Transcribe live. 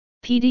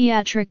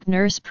Pediatric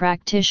nurse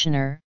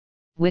practitioner,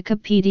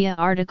 Wikipedia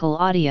article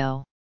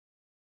audio.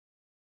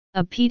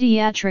 A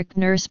pediatric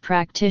nurse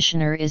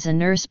practitioner is a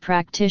nurse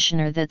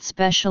practitioner that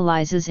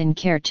specializes in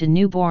care to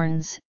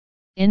newborns,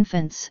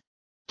 infants,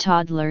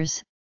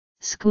 toddlers,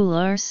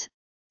 schoolers,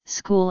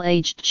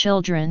 school-aged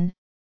children,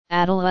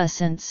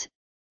 adolescents,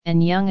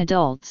 and young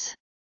adults.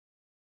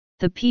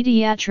 The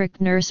pediatric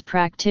nurse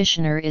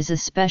practitioner is a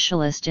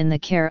specialist in the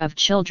care of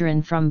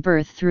children from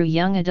birth through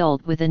young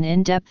adult with an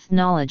in-depth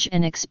knowledge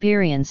and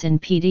experience in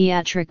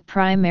pediatric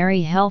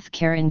primary health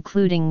care,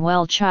 including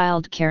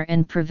child care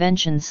and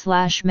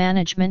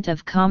prevention/management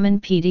of common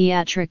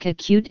pediatric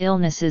acute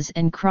illnesses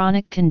and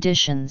chronic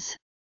conditions.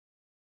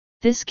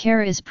 This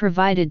care is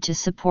provided to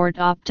support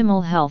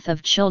optimal health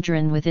of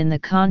children within the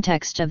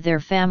context of their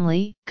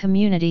family,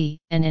 community,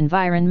 and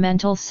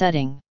environmental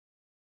setting.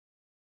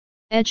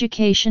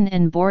 Education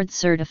and board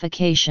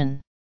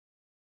certification.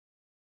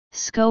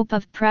 Scope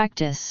of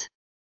practice.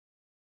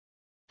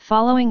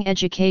 Following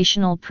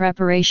educational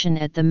preparation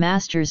at the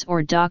master's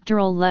or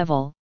doctoral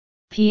level,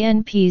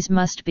 PNPs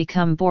must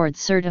become board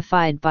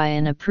certified by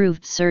an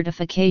approved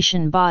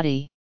certification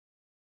body.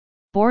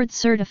 Board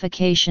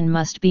certification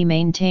must be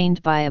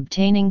maintained by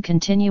obtaining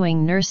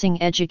continuing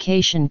nursing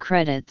education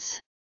credits.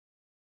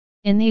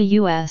 In the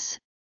U.S.,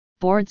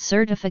 board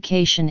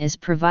certification is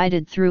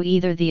provided through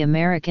either the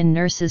American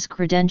Nurses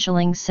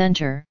Credentialing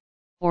Center,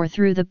 or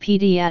through the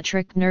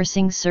Pediatric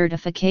Nursing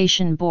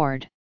Certification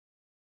Board.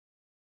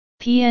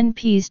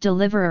 PNPs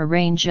deliver a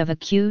range of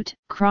acute,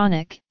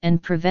 chronic,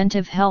 and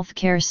preventive health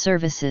care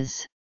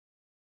services.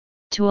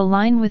 To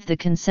align with the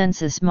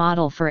consensus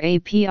model for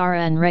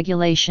APRN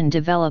regulation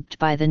developed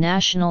by the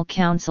National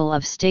Council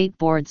of State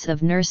Boards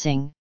of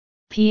Nursing,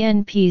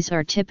 PNPs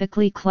are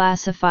typically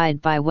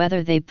classified by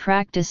whether they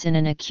practice in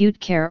an acute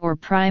care or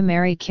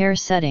primary care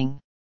setting.